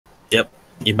Yep.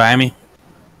 You buy me?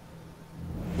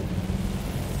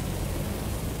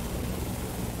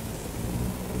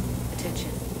 Attention.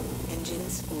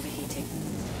 Engines overheating.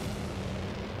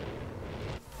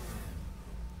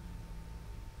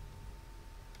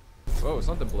 Whoa,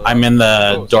 something blew I'm up. in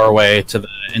the doorway to the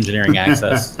engineering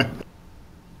access. How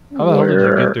the hell did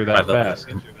you get through that fast?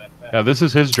 Yeah, this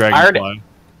is his dragonfly.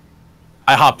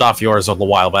 I hopped off yours a little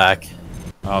while back.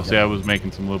 Oh, see, I was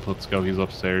making some loop. Let's go. He's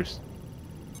upstairs.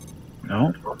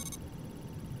 No.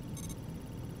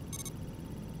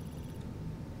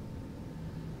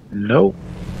 Nope.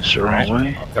 It's the wrong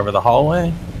way. Cover the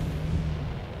hallway.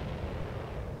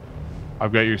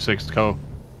 I've got your 6th co.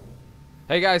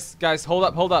 Hey guys, hold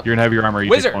up. You're gonna have your armor.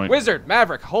 Wizard,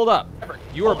 Maverick, hold up.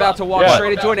 You are about to walk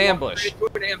straight into an ambush.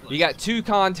 You got 2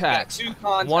 contacts.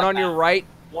 One on your right.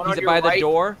 He's by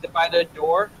the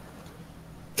door.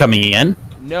 Coming in?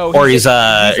 No. Or he's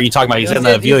are you talking about he's in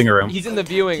the viewing room? He's in the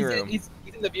viewing room. He's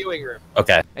in the viewing room.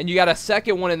 Okay. And you got a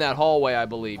second one in that hallway, I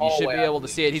believe. You should be able to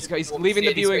see it. He's leaving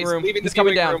the viewing room. He's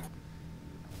coming down.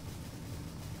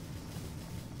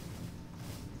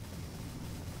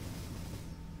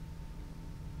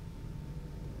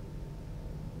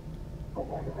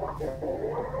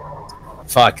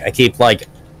 Fuck, I keep like...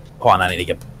 Hold on, I need to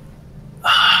get...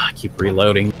 I keep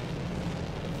reloading.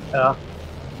 Yeah.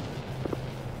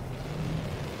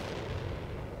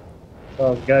 So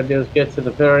all we gotta do is get to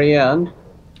the very end.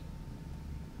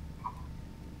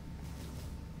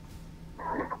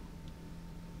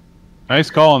 Nice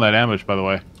call on that ambush, by the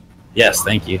way. Yes,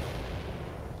 thank you.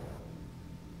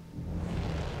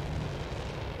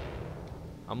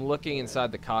 I'm looking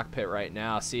inside the cockpit right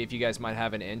now. See if you guys might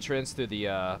have an entrance through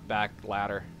the back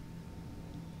ladder.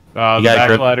 The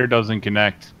back ladder doesn't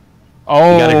connect.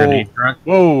 Oh! You got a grenade truck?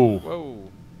 Whoa! Whoa!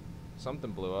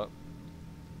 Something blew up.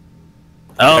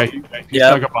 Oh, he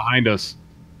stuck up behind us.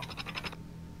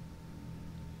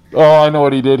 Oh, I know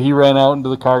what he did. He ran out into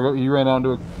the cargo. He ran out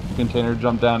into a container,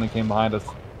 jumped down, and came behind us.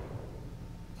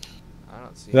 I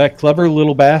don't see that clever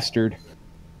little bastard.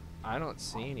 I don't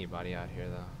see anybody out here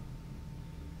though.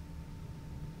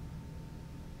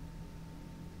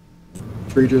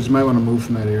 Freezers might want to move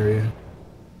from that area.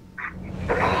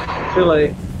 Too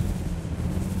late.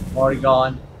 I'm already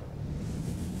gone.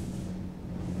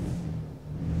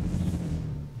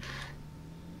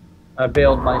 I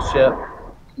bailed my ship.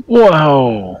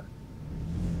 Whoa!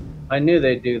 I knew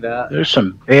they'd do that. There's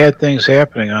some bad things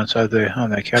happening on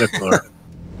that caterpillar.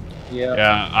 Yeah.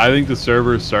 Yeah, I think the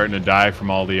server is starting to die from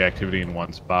all the activity in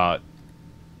one spot.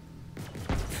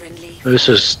 This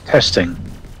is testing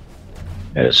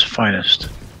at its finest.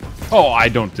 Oh, I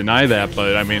don't deny that,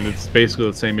 but I mean, it's basically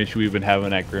the same issue we've been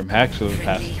having at Grim Hacks for the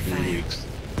past 3 weeks.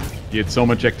 You get so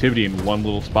much activity in one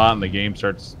little spot, and the game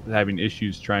starts having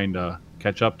issues trying to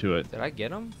catch up to it. Did I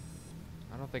get him?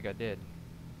 I don't think I did.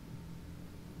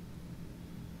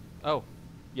 Oh,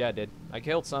 yeah, I did. I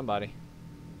killed somebody.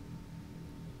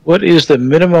 What is the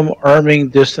minimum arming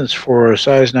distance for a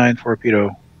size 9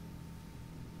 torpedo?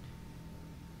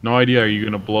 No idea. Are you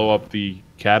going to blow up the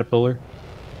caterpillar?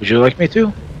 Would you like me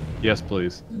to? Yes,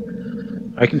 please.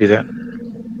 I can do that.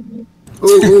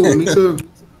 Ooh, me too.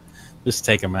 Just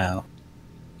take him out.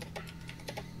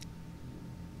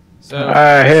 So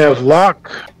I have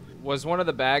luck. Was one of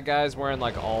the bad guys wearing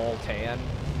like all tan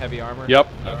heavy armor? Yep.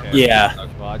 Okay. Yeah.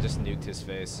 Okay, well, I just nuked his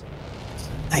face.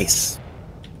 Nice.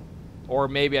 Or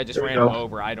maybe I just There we ran him go.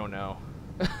 over. I don't know.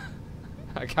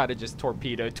 I kind of just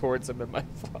torpedoed towards him in my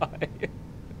fly.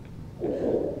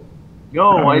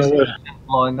 Yo, I see him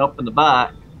blowing up in the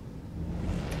back.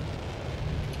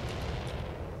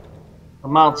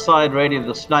 I'm outside ready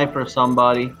to sniper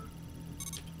somebody.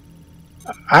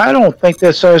 I don't think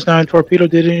that size 9 torpedo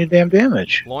did any damn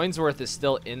damage. Loinsworth is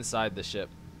still inside the ship.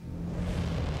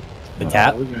 The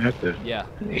cat? We're gonna have to Yeah,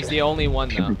 he's the only one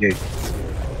though. fumigate,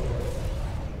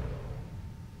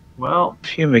 Well,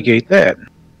 fumigate that.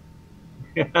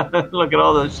 look at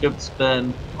all those ships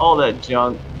spin. All that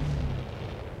junk.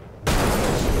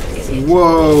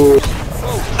 Whoa!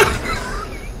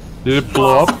 Did it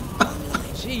blow up?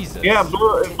 Jesus. Yeah, it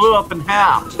blew up in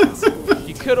half.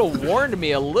 You could have warned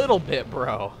me a little bit,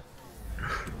 bro.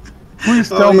 Please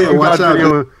tell me you watch got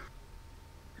out.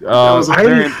 video.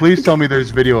 Marion, please tell me there's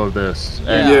video of this.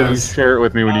 And Yeah. please share it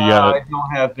with me when you get it. I don't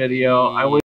have video. I